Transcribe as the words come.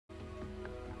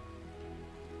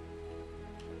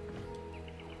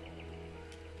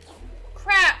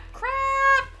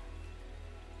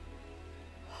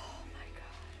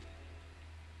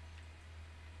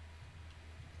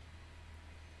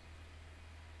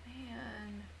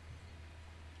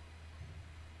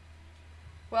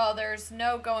Well, there's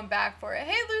no going back for it.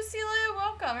 Hey, Lucilla,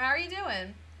 welcome. How are you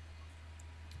doing?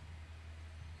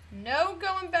 No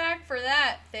going back for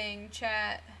that thing,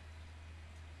 chat.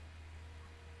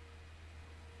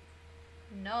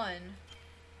 None.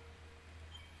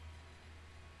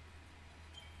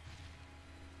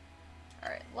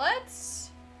 Alright,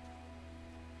 let's...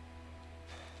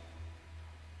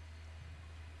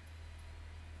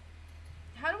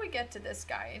 How do we get to this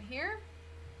guy? In here?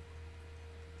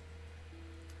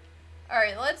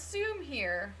 Alright, let's zoom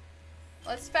here.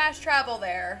 Let's fast travel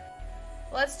there.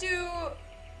 Let's do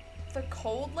the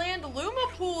cold land. Luma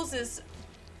Pools is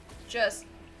just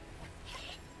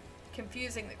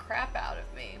confusing the crap out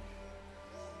of me.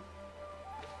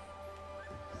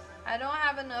 I don't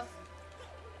have enough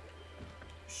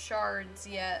shards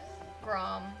yet,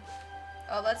 Grom.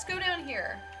 Oh, let's go down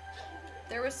here.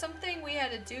 There was something we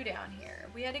had to do down here.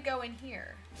 We had to go in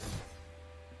here.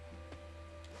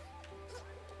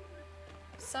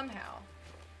 Somehow.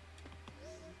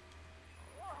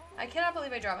 I cannot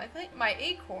believe I dropped my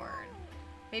acorn.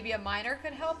 Maybe a miner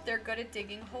could help? They're good at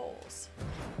digging holes.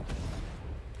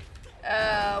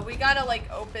 We gotta like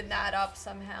open that up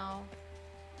somehow.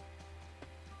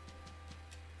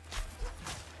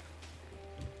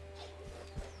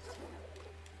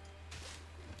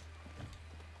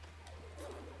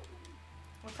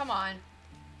 Well, come on.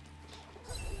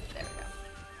 There we go.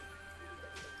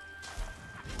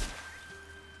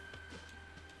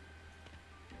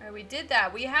 Alright, we did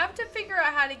that. We have to figure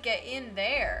out how to get in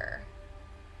there.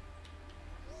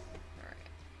 Alright,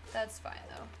 that's fine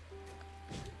though.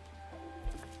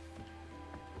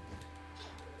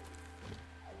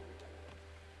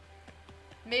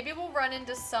 Maybe we'll run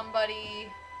into somebody.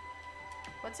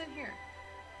 What's in here?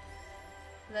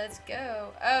 Let's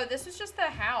go. Oh, this was just the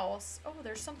house. Oh,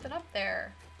 there's something up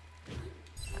there.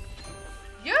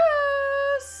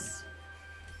 Yes!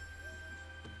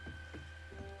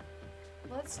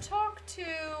 Let's talk to...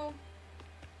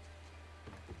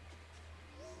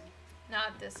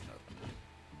 Not this Smoky.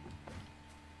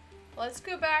 Let's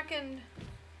go back and...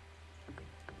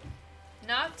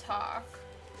 not talk.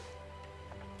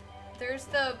 There's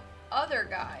the other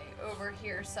guy over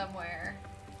here somewhere.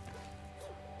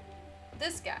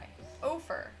 This guy,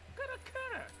 Ofer.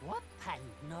 What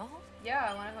no? Yeah,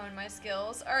 I want to hone my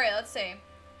skills. All right, let's see.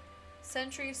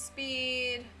 Sentry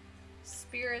speed,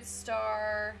 Spirit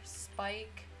Star,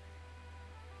 Spike,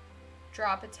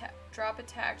 drop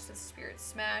attacks with Spirit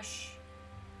Smash.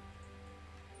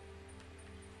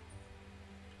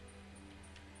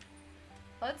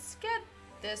 Let's get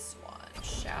this one,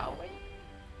 shall we?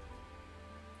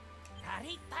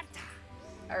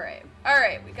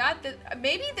 Alright, we got the...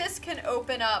 Maybe this can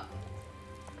open up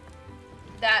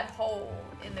that hole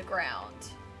in the ground.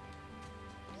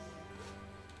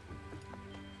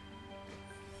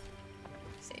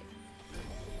 Save.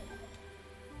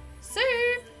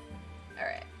 Save!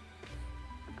 Alright.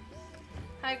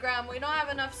 Hi, Grom. We don't have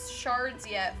enough shards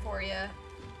yet for you.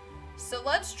 So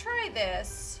let's try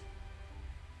this.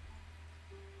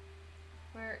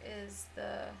 Where is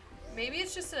the... Maybe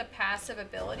it's just a passive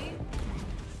ability?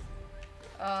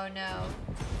 Oh no.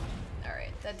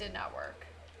 Alright, that did not work.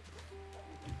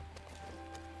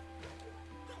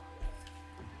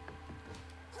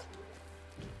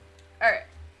 Alright.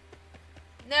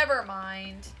 Never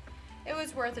mind. It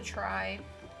was worth a try.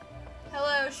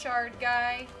 Hello, shard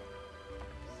guy.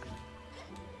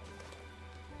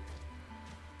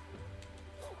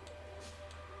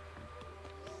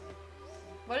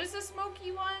 What is the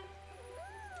smoky one?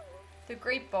 The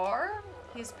Great Bar?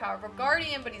 He's powerful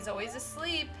guardian, but he's always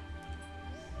asleep.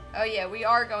 Oh yeah, we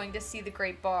are going to see the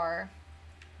Great Bar.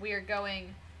 We are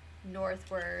going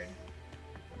northward.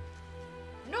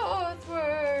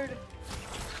 Northward!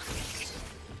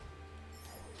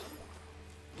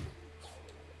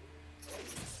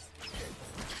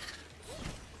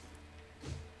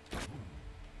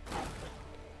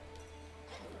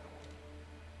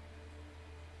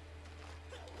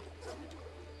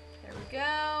 There we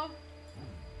go.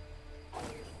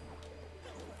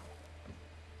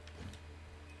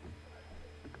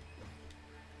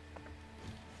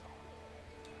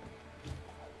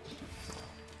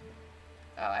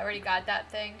 Oh, I already got that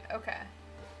thing. Okay.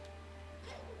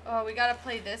 Oh, we gotta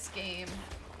play this game,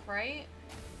 right?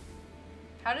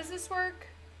 How does this work?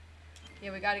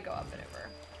 Yeah, we gotta go up and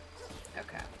over.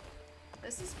 Okay.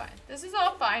 This is fine. This is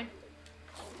all fine.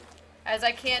 As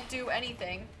I can't do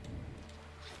anything.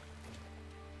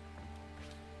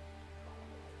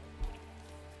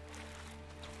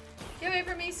 Get away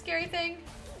from me, scary thing.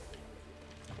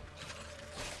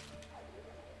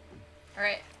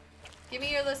 Alright. Give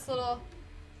me your this little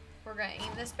We're gonna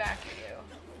aim this back at you.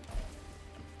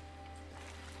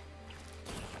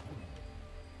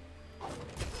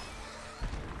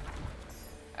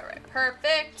 Alright,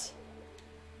 perfect.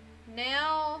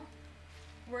 Now,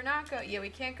 we're not going, yeah, we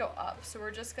can't go up, so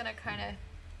we're just gonna kind of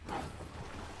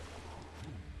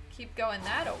keep going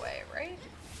that away, right?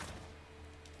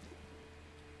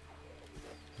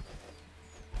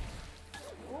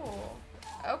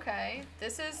 Ooh, okay.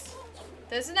 This is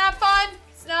not fun.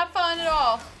 It's not fun at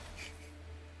all.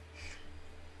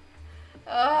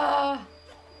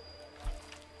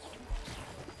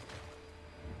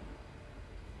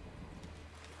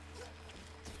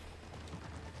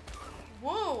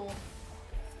 Whoa.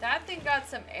 That thing got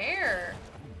some air.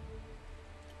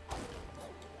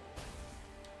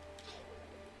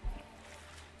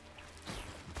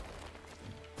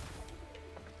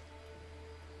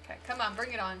 Okay, come on,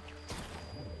 bring it on.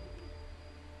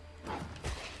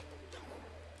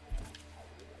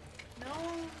 No.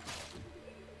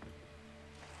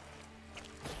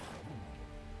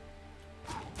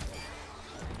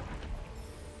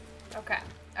 Okay.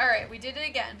 Alright, we did it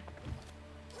again.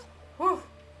 Whew.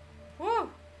 Whew.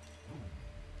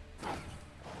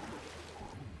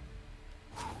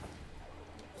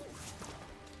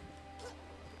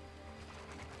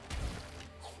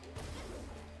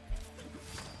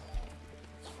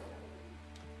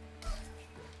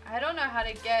 I don't know how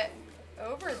to get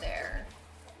over there.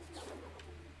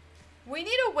 We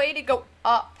need a way to go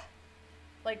up.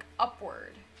 Like,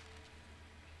 upward.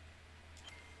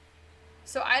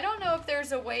 So I don't know if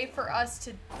there's a way for us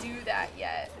to do that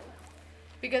yet.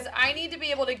 Because I need to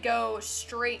be able to go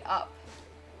straight up.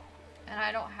 And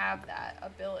I don't have that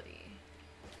ability.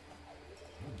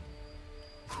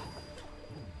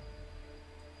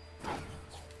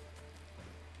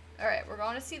 Alright, we're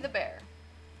going to see the bear.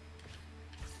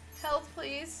 Health,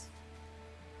 please.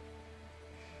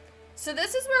 So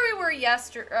this is where we were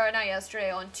not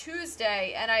yesterday, on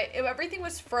Tuesday, and everything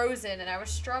was frozen, and I was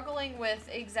struggling with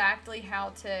exactly how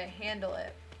to handle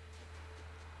it.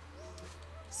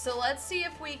 So let's see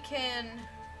if we can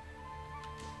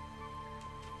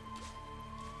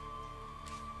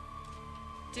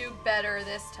do better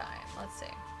this time. Let's see.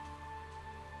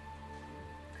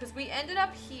 Because we ended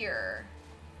up here.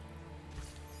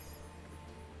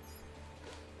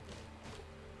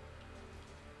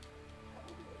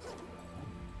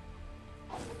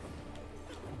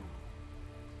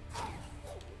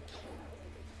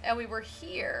 And we were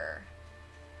here.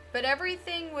 But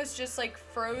everything was just like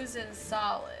frozen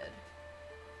solid.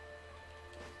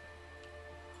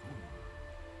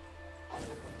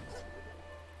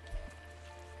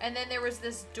 And then there was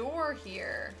this door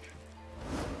here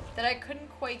that I couldn't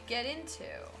quite get into.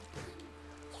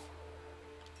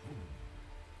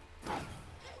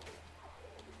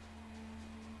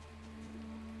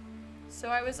 So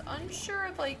I was unsure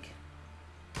of like...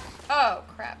 Oh,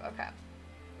 crap. Okay.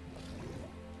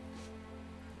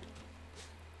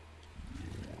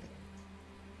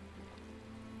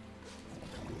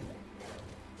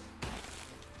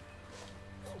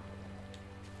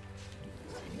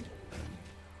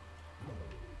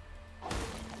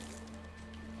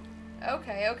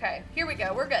 Okay, okay. Here we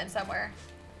go. We're getting somewhere.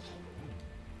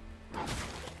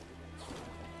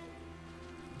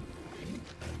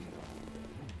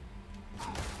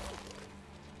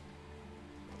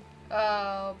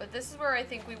 Oh, but this is where I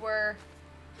think we were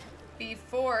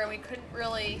before, and we couldn't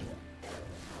really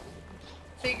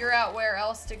figure out where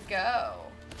else to go.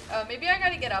 Oh, maybe I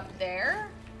gotta get up there?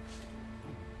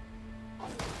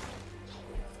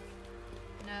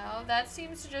 No, that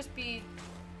seems to just be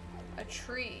a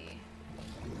tree.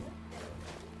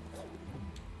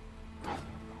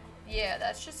 Yeah,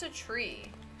 that's just a tree.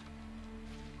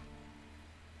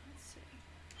 Let's see.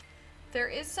 There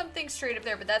is something straight up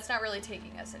there, but that's not really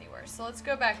taking us anywhere. So let's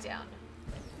go back down.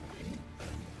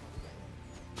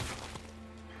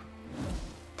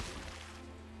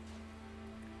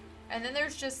 And then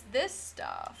there's just this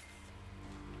stuff.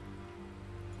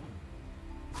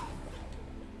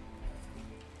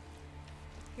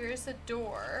 Here's a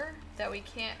door that we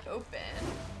can't open.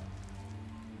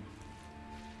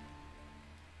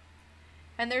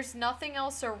 And there's nothing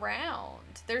else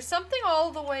around. There's something all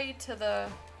the way to the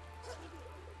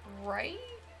right?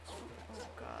 Oh,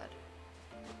 God.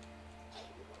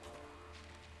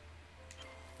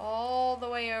 All the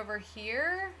way over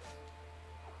here?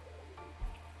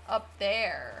 Up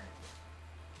there.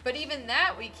 But even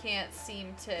that we can't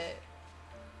seem to...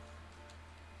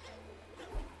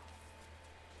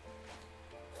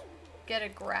 get a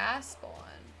grasp on.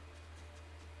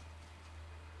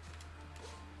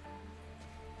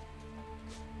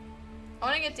 I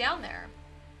want to get down there.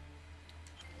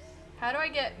 How do I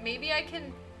get... Maybe I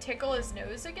can tickle his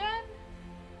nose again?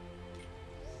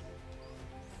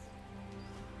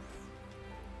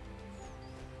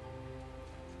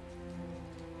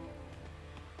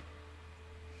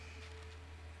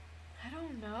 I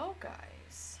don't know,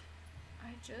 guys.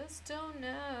 I just don't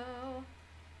know.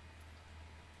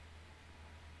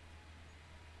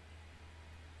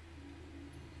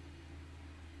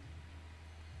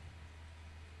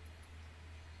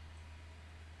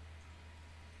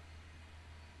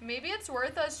 Maybe it's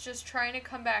worth us just trying to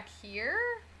come back here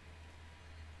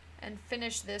and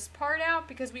finish this part out,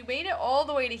 because we made it all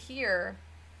the way to here.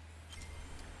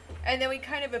 And then we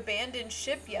kind of abandoned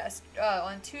ship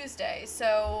on Tuesday,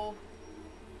 so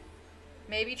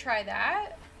maybe try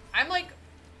that? I'm like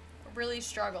really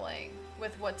struggling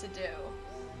with what to do,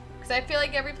 because I feel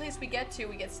like every place we get to,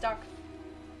 we get stuck.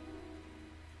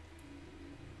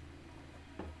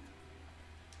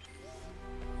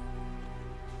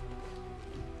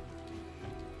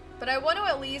 But I want to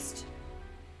at least...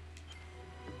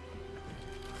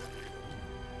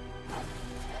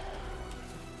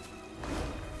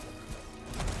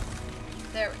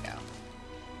 There we go.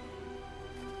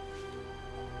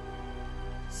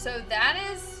 So that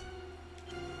is...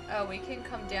 Oh, we can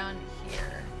come down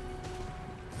here.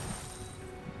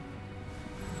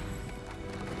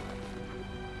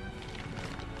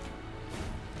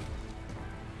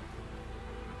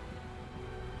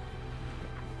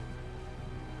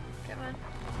 Come on.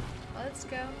 Let's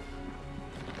go.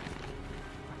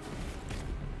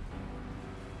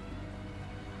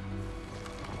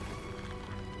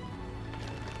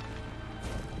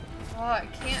 Oh, I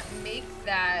can't make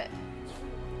that.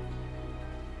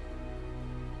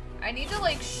 I need to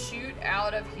like shoot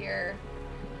out of here.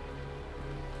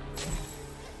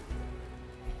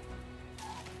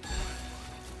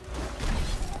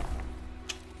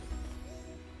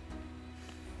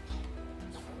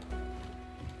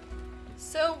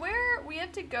 So where we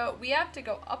have to go, we have to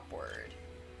go upward.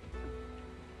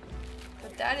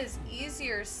 But that is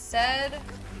easier said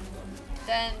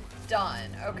than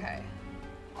done. Okay.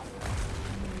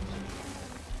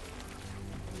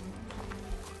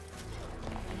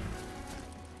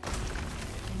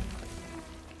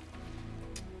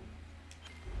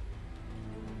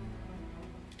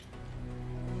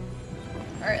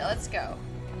 All right, let's go.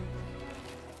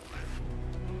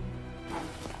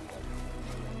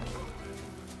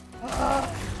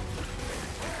 Ugh.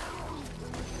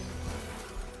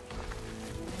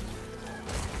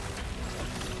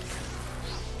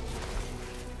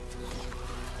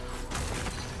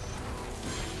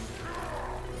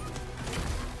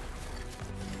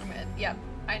 Yep,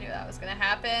 I knew that was gonna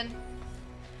happen.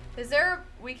 Is there,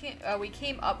 we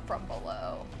came up from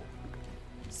below.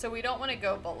 So we don't want to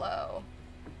go below.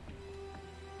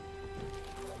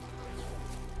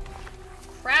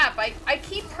 Crap, I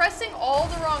keep pressing all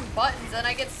the wrong buttons and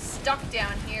I get stuck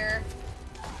down here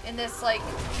in this like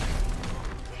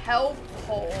hell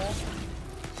hole.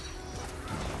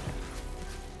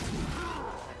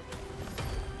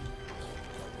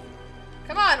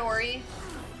 Come on, Ori.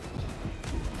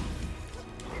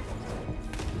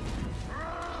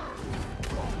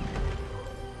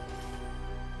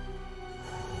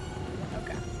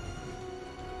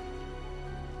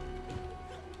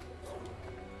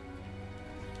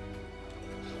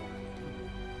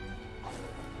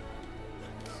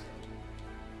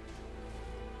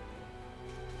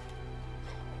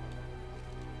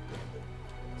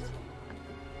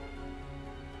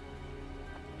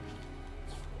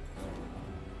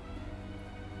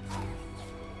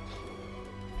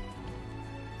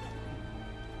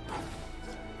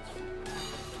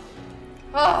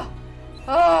 Oh!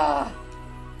 Oh!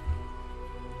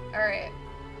 Alright.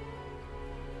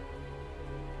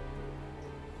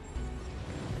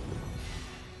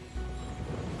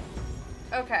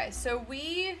 Okay, so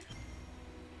we...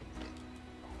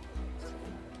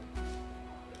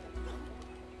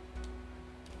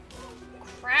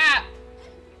 Crap!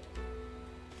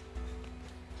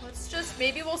 Let's just...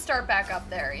 Maybe we'll start back up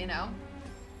there, you know?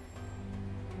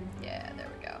 Yeah, there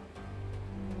we go.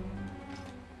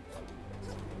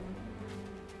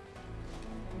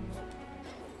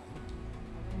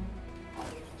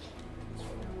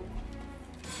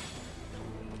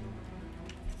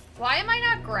 Why am I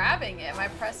not grabbing it? Am I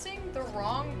pressing the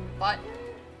wrong button?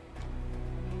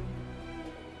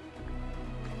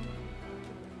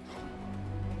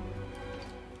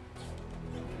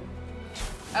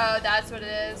 Oh, that's what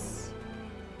it is.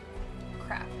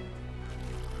 Crap.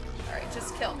 Alright,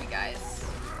 just kill me, guys.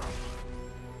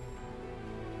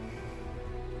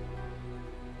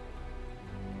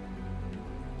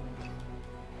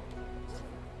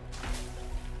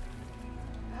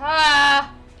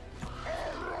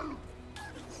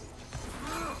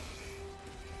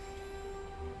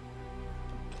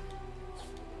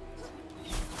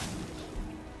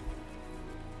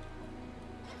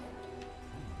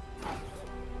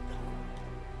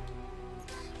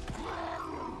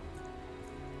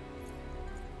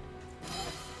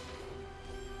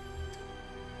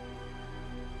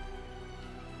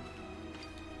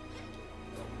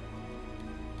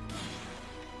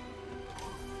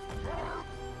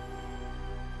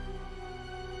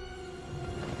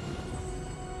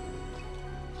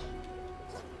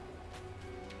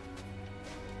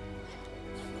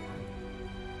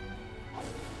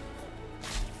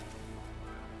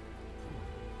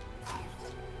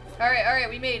 Alright,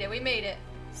 we made it, we made it.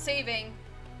 Saving.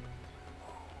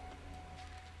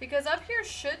 Because up here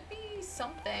should be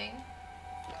something.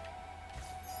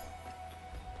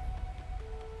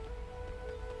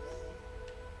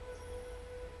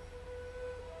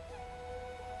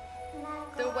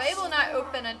 The way will not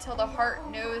open until the heart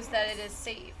knows that it is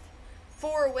safe.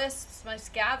 4 wisps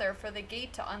must gather for the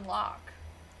gate to unlock.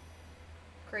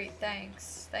 Great,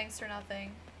 thanks. Thanks for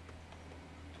nothing.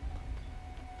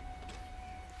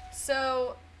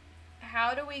 So,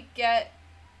 how do we get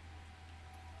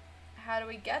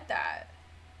that?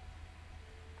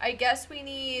 I guess we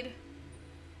need...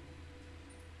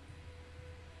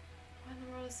 What in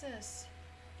the world is this?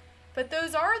 But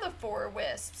those are the 4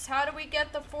 wisps. How do we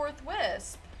get the 4th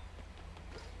wisp?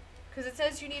 Because it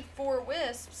says you need 4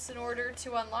 wisps in order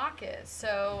to unlock it,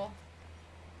 so...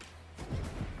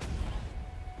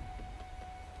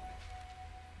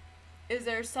 Is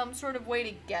there some sort of way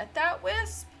to get that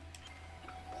wisp?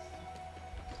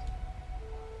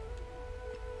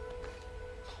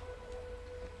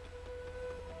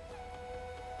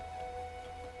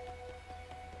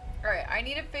 Alright, I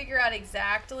need to figure out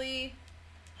exactly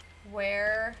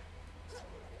where...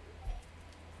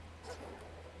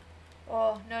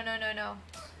 Oh, no. Oh,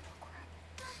 crap.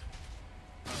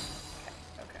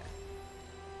 Okay.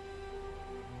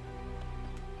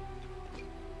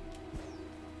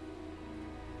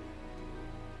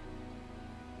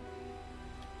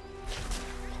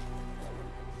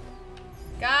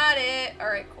 Got it!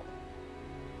 Alright, cool.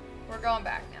 We're going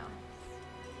back now.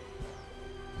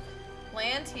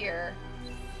 Land here.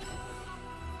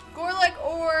 Gorlek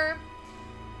ore.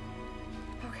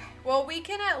 Okay. Well, we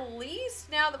can at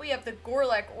least, now that we have the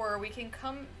Gorlek ore, we can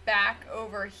come back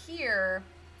over here.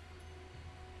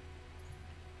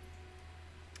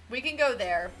 We can go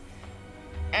there.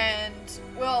 And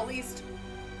we'll at least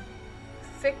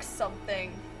fix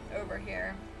something over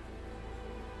here.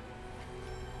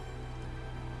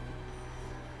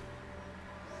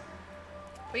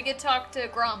 We could talk to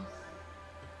Grum.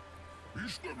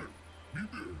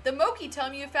 The Moki tell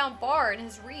me you found Bar in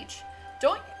his reach.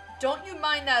 Don't you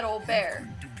mind that old bear.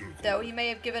 Though he may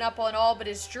have given up on all but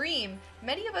his dream,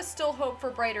 many of us still hope for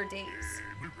brighter days.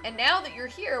 And now that you're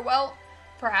here, well,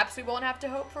 perhaps we won't have to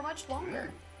hope for much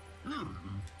longer.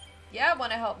 Yeah, I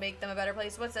want to help make them a better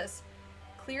place. What's this?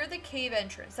 Clear the cave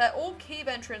entrance. That old cave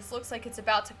entrance looks like it's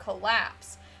about to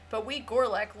collapse. But we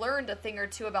Gorlek learned a thing or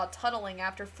two about tunneling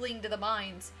after fleeing to the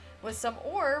mines. With some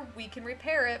ore, we can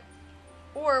repair it.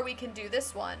 Or we can do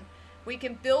this one. We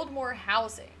can build more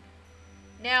housing.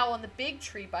 Now on the big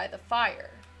tree by the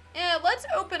fire. Let's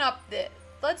open up this.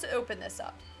 Let's open this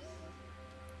up.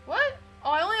 What?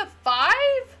 Oh, I only have 5?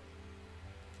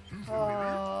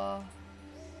 Oh.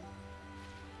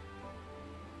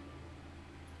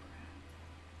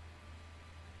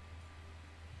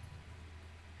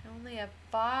 I only have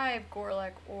 5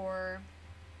 Gorlek ore.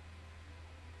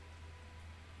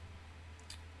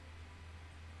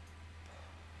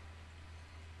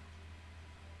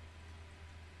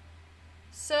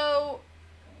 So,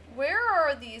 where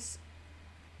are these?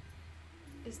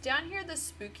 Is down here the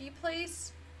spooky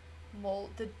place?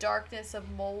 The darkness of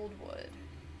Moldwood.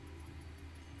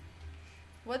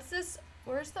 What's this?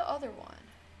 Where's the other one?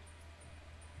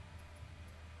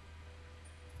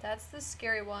 That's the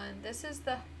scary one. This is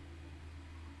the...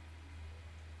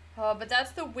 Oh, but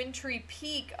that's the wintry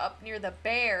peak up near the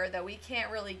bear that we can't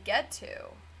really get to.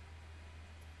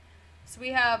 So we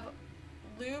have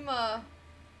Luma...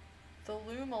 The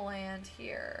Luma land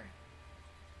here.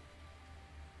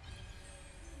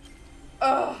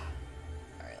 Ugh.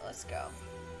 Alright, let's go.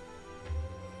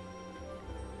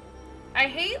 I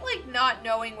hate, like, not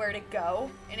knowing where to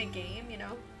go in a game, you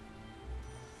know?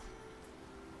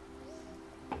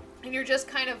 And you're just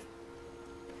kind of,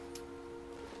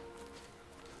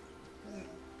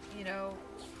 you know,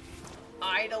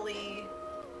 idly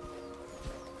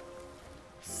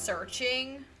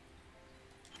searching.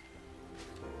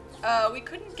 We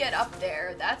couldn't get up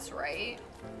there, that's right.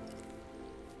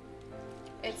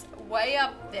 It's way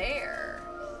up there.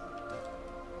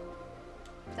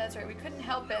 That's right, we couldn't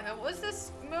help him. And what was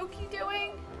this Moki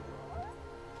doing?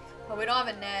 Oh, we don't have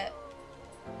a net.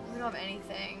 We don't have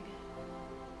anything.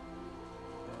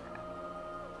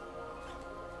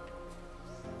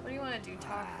 What do you want to do,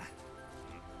 talk?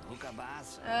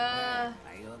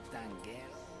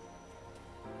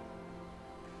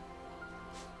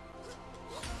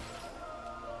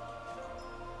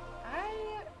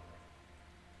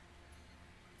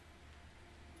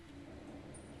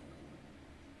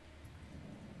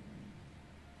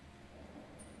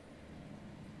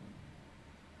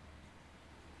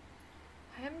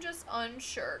 I'm just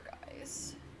unsure,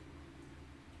 guys.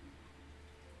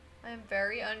 I'm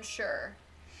very unsure.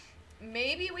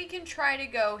 Maybe we can try to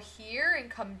go here and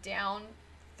come down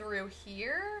through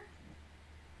here.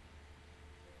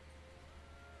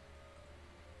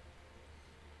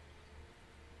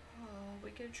 Oh,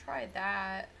 we could try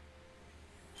that.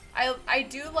 I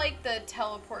do like the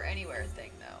teleport anywhere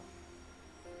thing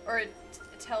though. Or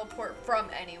teleport from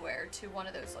anywhere to one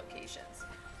of those locations.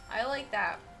 I like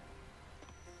that.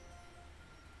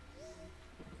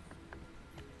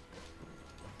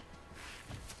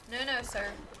 No, no, sir.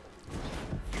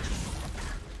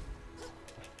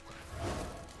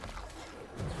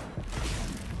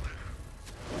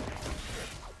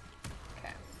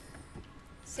 Okay.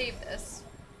 Save this.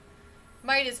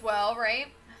 Might as well, right?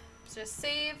 Just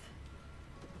save.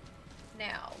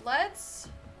 Now,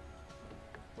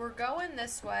 we're going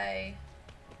this way.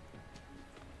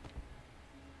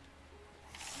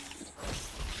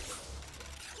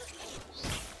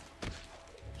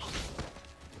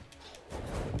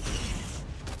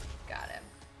 Got him.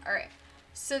 Alright.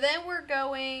 So then we're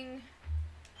going...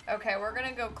 Okay, we're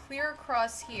gonna go clear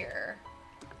across here.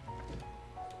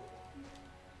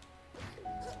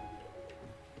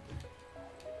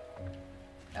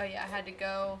 Oh yeah, I had to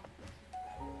go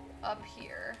up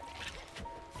here.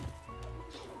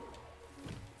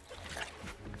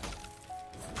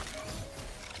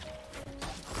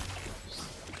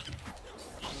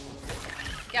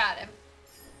 Got him.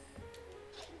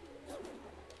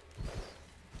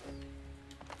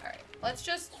 Alright, let's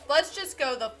just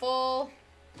go the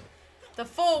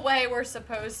full way we're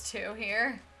supposed to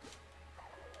here.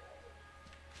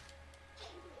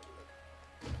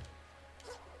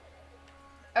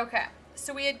 Okay,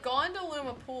 so we had gone to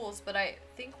Luma Pools, but I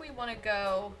think we want to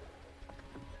go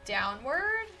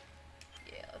downward.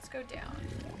 Yeah, let's go down.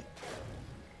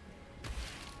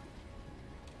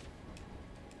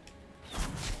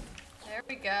 There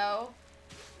we go.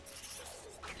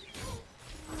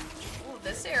 Ooh,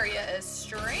 this area is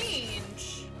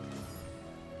strange.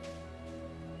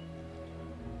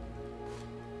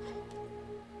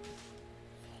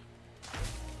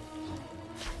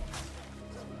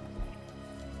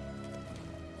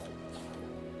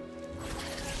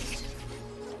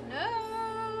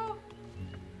 No.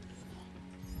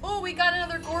 Oh, we got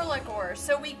another Gorlek ore,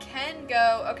 so we can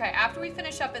go. Okay, after we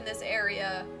finish up in this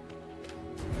area,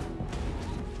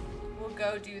 we'll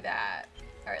go do that.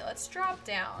 All right, let's drop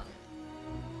down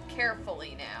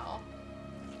carefully now.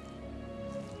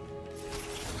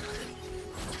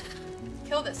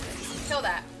 Kill this thing. Kill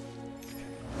that.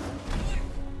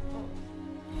 Oh.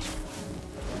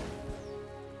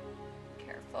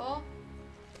 Careful.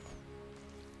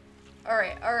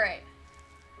 Alright, alright.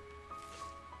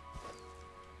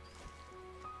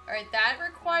 Alright, that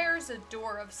requires a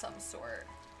door of some sort.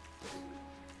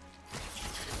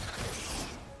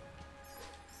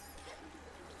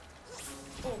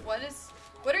 Oh,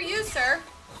 what are you, sir?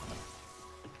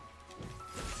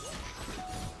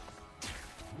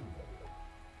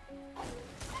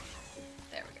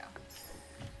 There we go.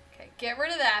 Okay, get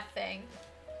rid of that thing.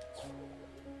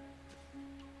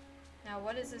 Now,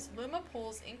 what is this? Luma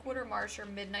Pools, Inkwater Marsh, or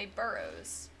Midnight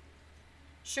Burrows?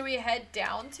 Should we head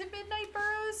down to Midnight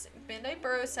Burrows? Midnight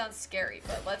Burrows sounds scary,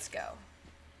 but let's go.